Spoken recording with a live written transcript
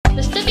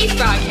Stuffies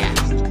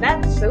broadcast.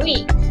 That's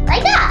sweet.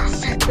 Like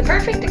us. The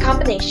perfect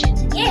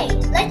combination. Yay,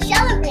 let's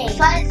celebrate.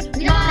 Fuzz,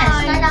 we don't want to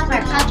start off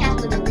our podcast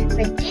with a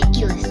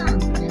ridiculous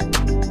song.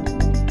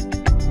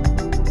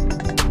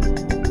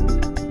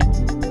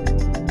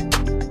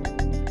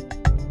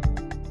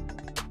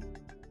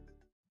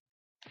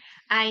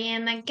 I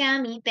am a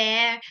gummy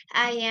bear.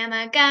 I am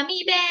a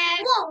gummy bear.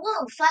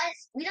 Whoa,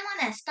 Fuzz. We don't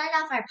want to start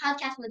off our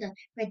podcast with a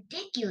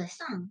ridiculous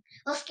song.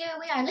 We'll scare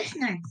away our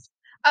listeners.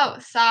 Oh,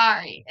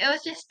 sorry. It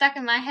was just stuck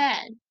in my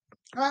head.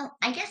 Well,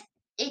 I guess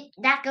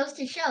that goes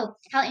to show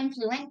how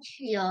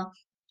influential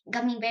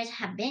gummy bears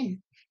have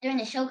been.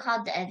 During a show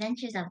called The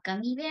Adventures of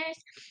Gummy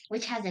Bears,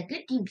 which has a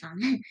good theme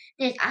song,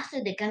 there's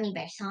also the Gummy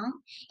Bear song,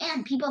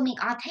 and people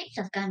make all types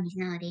of gummies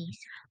nowadays.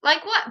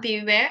 Like what,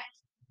 B.B Bear?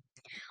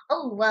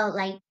 Oh, well,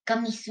 like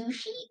gummy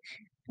sushi,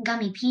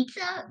 gummy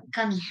pizza,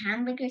 gummy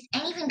hamburgers,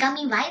 and even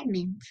gummy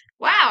vitamins.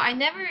 Wow, I've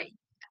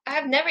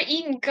never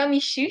eaten gummy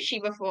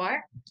sushi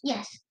before.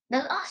 Yes,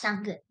 those all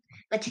sound good.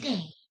 But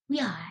today, we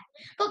are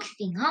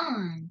focusing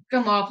on,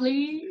 drum roll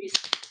please,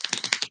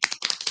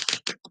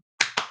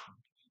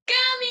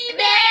 Gummy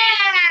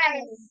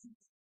bears!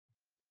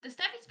 The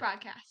Stuffies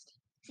broadcast.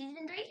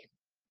 Season 3,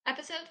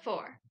 Episode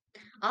 4.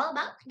 all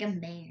about gummy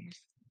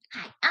bears.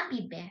 Hi, I'm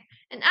B.B Bear.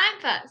 And I'm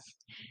Fuzz.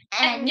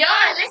 And you're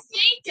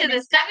listening to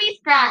the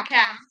Stuffies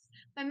broadcast.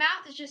 My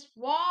mouth is just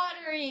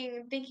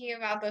watering thinking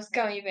about those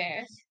gummy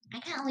bears. I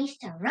can't wait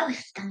to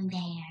roast gummy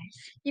bears.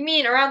 You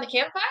mean around the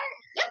campfire?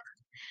 Yep.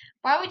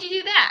 Why would you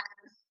do that?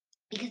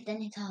 Because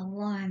then it's all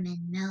warm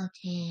and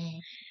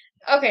melted.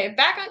 Okay,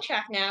 back on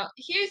track now.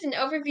 Here's an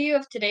overview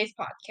of today's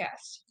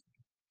podcast.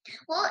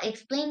 We'll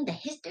explain the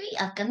history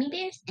of gummy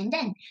bears and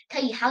then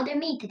tell you how they're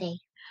made today.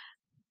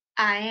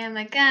 I am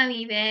a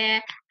gummy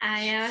bear. I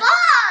am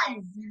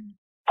Fuzz!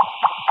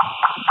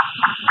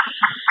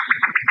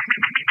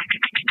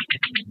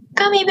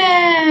 Gummy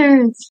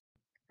bears!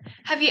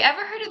 Have you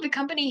ever heard of the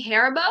company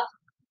Haribo?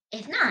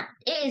 If not,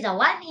 it is a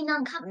widely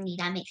known company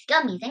that makes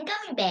gummies and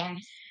gummy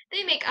bears.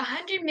 They make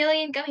 100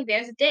 million gummy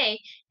bears a day,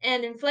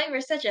 and in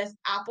flavors such as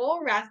apple,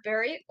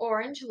 raspberry,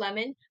 orange,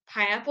 lemon,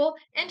 pineapple,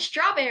 and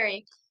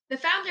strawberry. The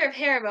founder of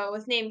Haribo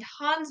was named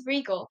Hans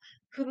Riegel,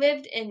 who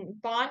lived in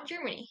Bonn,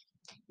 Germany.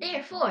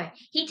 Therefore,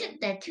 he took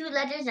the 2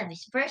 letters of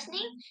his first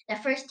name, the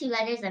first 2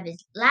 letters of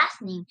his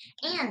last name,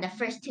 and the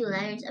first 2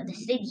 letters of the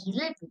city he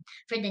lived in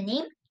for the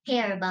name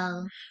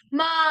Haribo.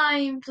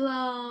 Mind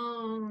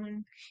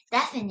blown!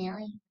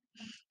 Definitely.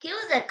 He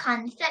was a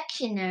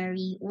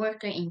confectionery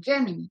worker in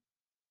Germany.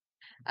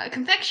 A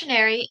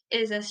confectionery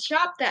is a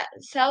shop that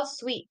sells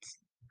sweets.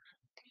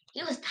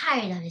 He was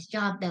tired of his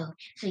job though,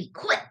 so he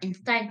quit and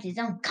started his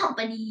own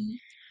company.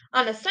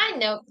 On a side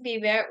note,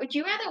 B.B Bear, would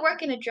you rather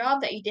work in a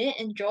job that you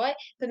didn't enjoy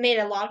but made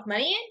a lot of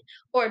money in,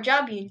 or a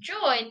job you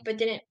enjoyed but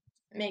didn't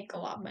make a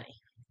lot of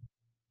money?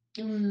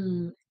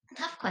 Ooh,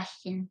 tough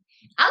question.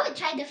 I would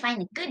try to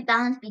find a good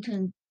balance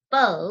between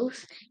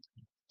both.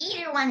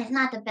 Either one is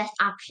not the best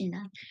option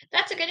though.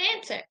 That's a good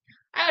answer.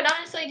 I would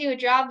honestly do a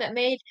job that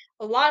made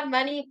a lot of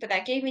money, but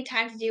that gave me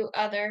time to do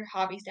other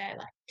hobbies that I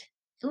liked.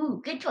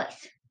 Ooh, good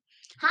choice.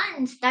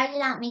 Hans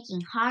started out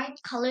making hard,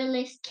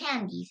 colorless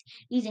candies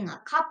using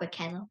a copper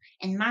kettle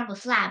and marble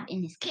slab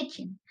in his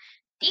kitchen.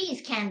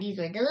 These candies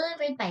were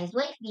delivered by his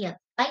wife via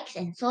bikes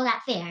and sold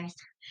at fairs.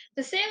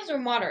 The sales were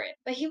moderate,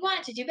 but he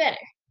wanted to do better.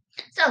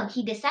 So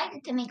he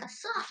decided to make a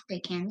softer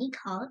candy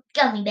called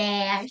gummy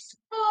bears.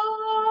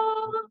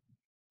 Oh.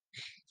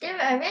 There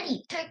were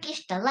already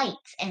Turkish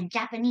delights and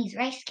Japanese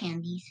rice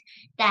candies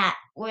that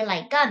were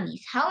like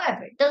gummies.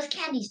 However, those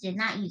candies did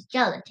not use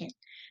gelatin.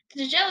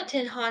 The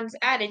gelatin Hans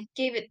added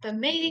gave it the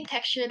amazing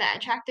texture that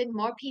attracted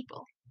more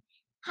people.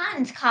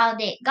 Hans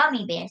called it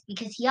gummy bears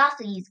because he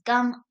also used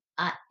gum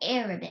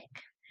Arabic.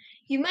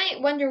 You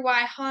might wonder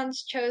why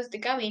Hans chose the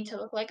gummy to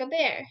look like a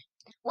bear.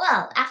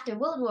 Well, after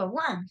World War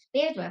I,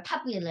 bears were a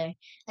popular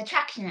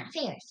attraction at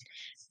fairs.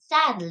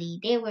 Sadly,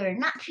 they were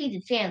not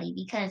treated fairly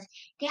because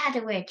they had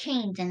to wear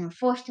chains and were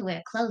forced to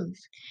wear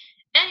clothes.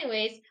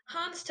 Anyways,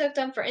 Hans took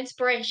them for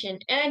inspiration,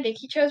 and I think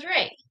he chose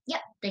right.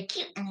 Yep, they're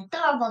cute and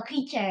adorable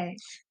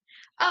creatures.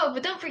 Oh,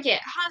 but don't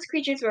forget, Hans'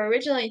 creatures were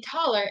originally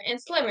taller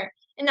and slimmer,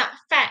 and not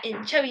fat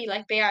and chubby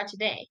like they are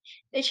today.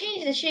 They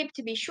changed the shape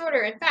to be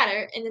shorter and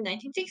fatter in the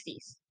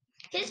 1960s.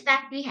 His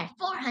factory had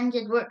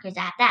 400 workers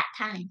at that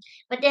time,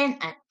 but then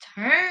a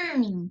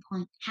turning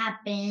point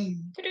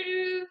happened.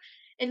 Ta-da-doo.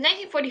 In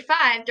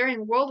 1945,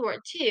 during World War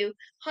II,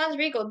 Hans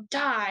Riegel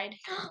died,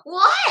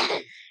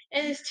 What?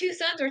 and his 2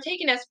 sons were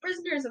taken as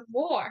prisoners of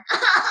war.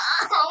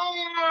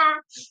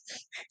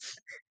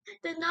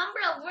 The number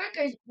of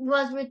workers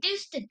was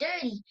reduced to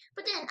 30,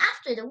 but then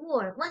after the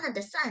war, one of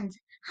the sons,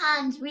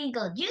 Hans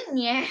Riegel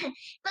Jr.,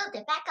 built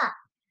it back up.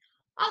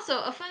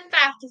 Also, a fun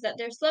fact is that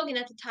their slogan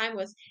at the time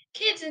was,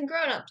 "Kids and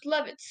grown-ups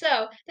love it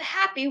so, the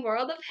happy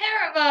world of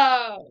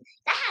Haribo."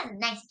 That has a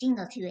nice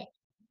jingle to it.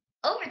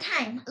 Over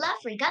time, love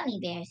for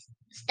gummy bears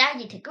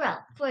started to grow.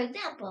 For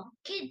example,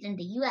 kids in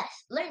the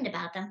US learned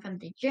about them from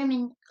the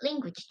German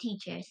language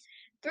teachers.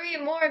 Three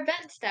more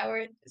events that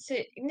were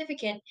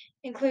significant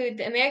include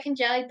the American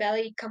Jelly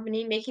Belly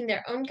Company making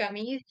their own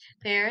gummy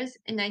bears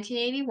in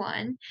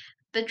 1981.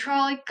 The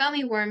Trolley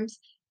gummy worms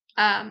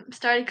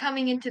started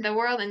coming into the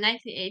world in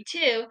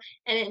 1982,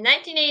 and in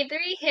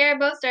 1983,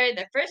 Haribo started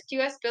their first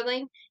U.S.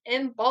 building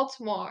in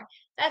Baltimore.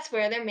 That's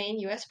where their main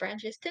U.S.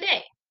 branch is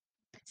today.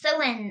 So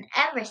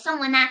whenever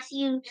someone asks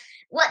you,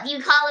 what do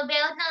you call a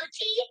bear with no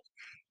teeth?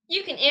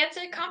 You can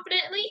answer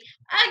confidently,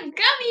 a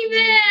gummy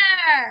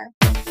bear!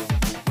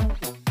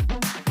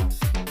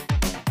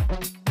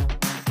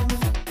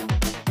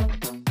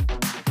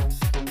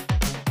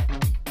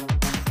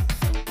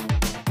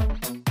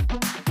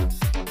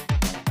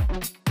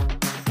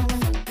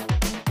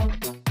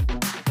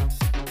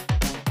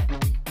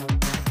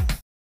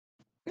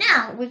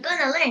 Now we're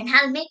gonna learn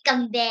how to make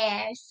gummy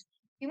bears.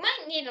 You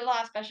might need a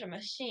lot of special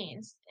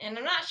machines, and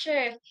I'm not sure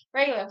if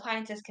regular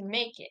appliances can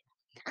make it.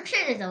 I'm sure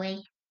there's a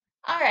way.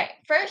 Alright,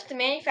 first the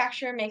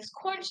manufacturer makes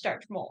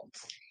cornstarch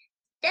molds.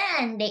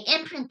 Then they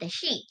imprint the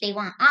sheet they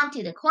want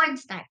onto the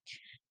cornstarch.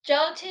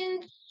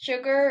 Gelatin,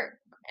 sugar,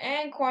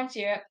 and corn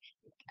syrup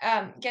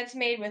gets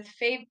made with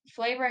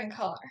flavor and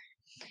color.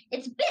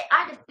 It's a bit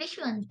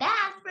artificial and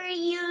bad for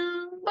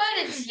you, but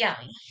it's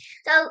yummy.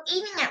 So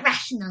eating it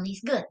rationally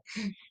is good.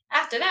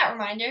 After that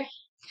reminder,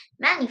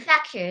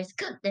 manufacturers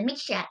cook the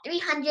mixture at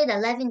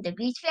 311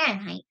 degrees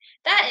Fahrenheit.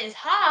 That is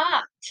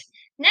hot!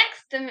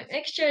 Next, the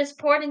mixture is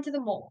poured into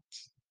the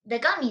molds. The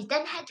gummies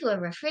then head to a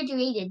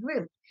refrigerated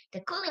room.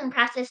 The cooling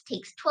process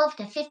takes 12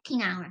 to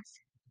 15 hours.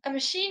 A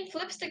machine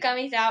flips the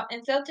gummies out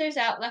and filters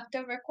out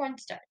leftover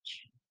cornstarch.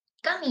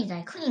 Gummies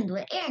are cleaned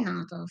with air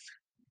nozzles.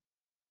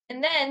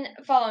 And then,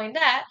 following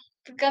that,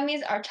 the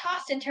gummies are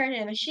tossed and turned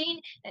in a machine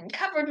and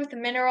covered with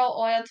mineral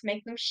oil to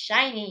make them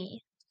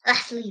shiny.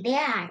 Lastly, they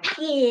are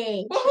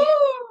packaged.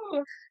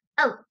 Woohoo!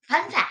 Oh,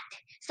 fun fact.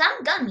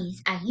 Some gummies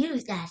are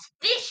used as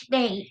fish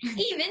bait.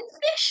 Even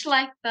fish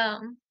like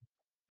them.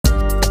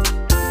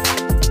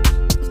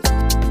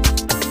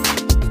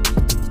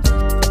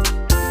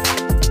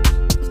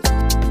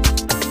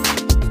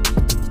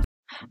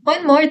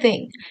 One more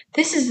thing.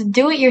 This is a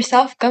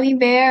do-it-yourself gummy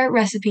bear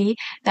recipe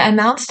that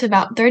amounts to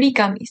about 30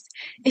 gummies.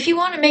 If you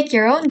want to make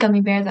your own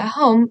gummy bears at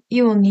home,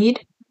 you will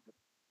need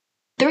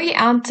 3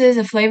 ounces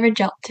of flavored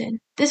gelatin.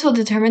 This will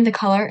determine the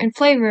color and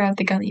flavor of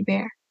the gummy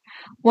bear.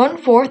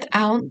 1/4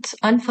 ounce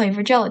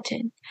unflavored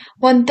gelatin.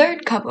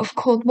 1/3 cup of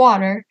cold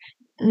water,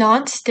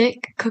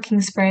 non-stick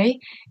cooking spray,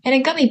 and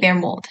a gummy bear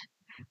mold.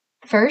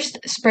 First,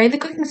 spray the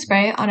cooking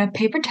spray on a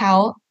paper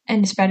towel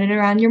and spread it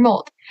around your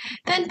mold.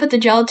 Then put the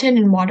gelatin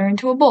and water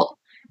into a bowl.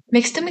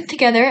 Mix them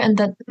together and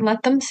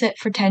let them sit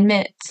for 10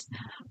 minutes.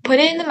 Put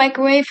it in the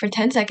microwave for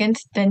 10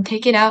 seconds, then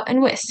take it out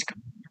and whisk.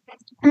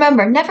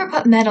 Remember, never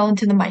put metal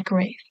into the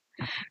microwave.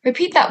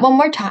 Repeat that one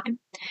more time.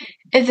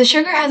 If the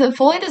sugar hasn't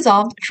fully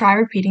dissolved, try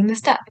repeating the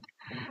step.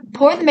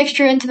 Pour the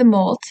mixture into the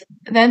mold,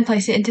 then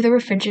place it into the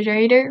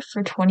refrigerator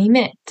for 20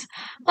 minutes.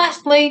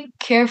 Lastly,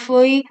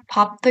 carefully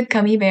pop the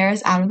gummy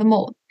bears out of the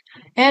mold.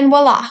 And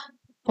voila!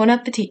 Bon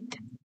appetit!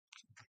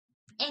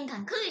 In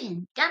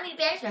conclusion, gummy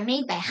bears were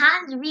made by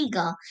Hans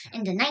Riegel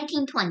in the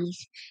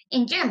 1920s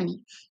in Germany.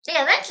 They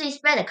eventually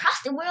spread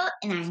across the world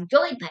and are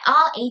enjoyed by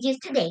all ages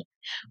today.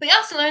 We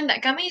also learned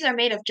that gummies are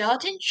made of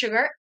gelatin,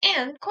 sugar,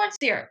 and corn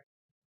syrup.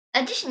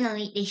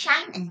 Additionally, they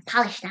shine and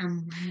polish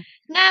them.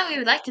 Now we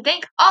would like to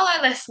thank all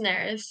our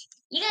listeners.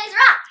 You guys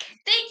rock!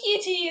 Thank you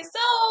to you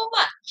so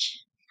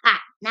much.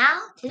 Alright,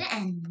 now to the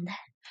end.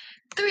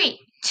 3,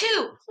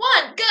 2,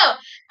 1, go!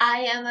 I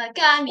am a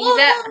gummy Whoa,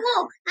 bear.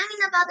 whoa! I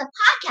mean about the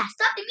podcast.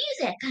 Stop the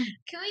music.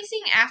 Can we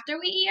sing after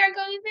we eat our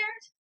gummy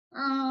bears?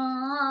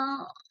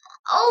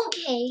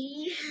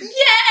 Okay.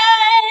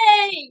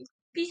 Yay!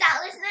 Peace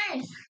out,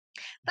 listeners.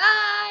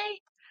 Bye!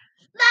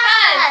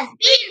 Fuzz,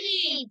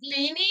 B.B,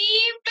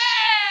 Beanie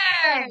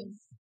Bears!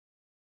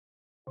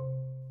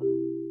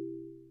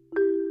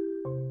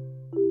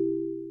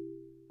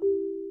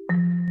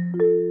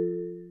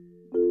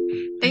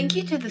 Thank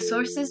you to the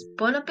sources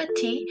Bon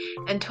Appetit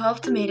and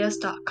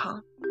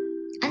 12tomatoes.com.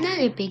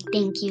 Another big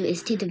thank you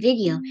is to the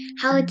video,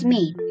 How It's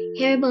Made,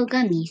 Haribo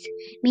Gummies,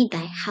 made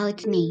by How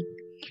It's Made.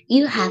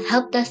 You have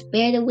helped us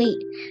bear the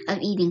weight of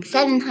eating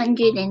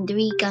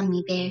 703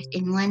 gummy bears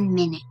in 1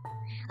 minute.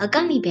 A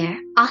gummy bear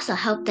also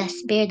helped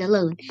us bear the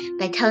load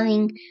by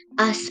telling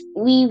us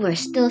we were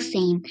still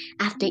sane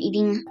after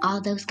eating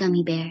all those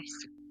gummy bears.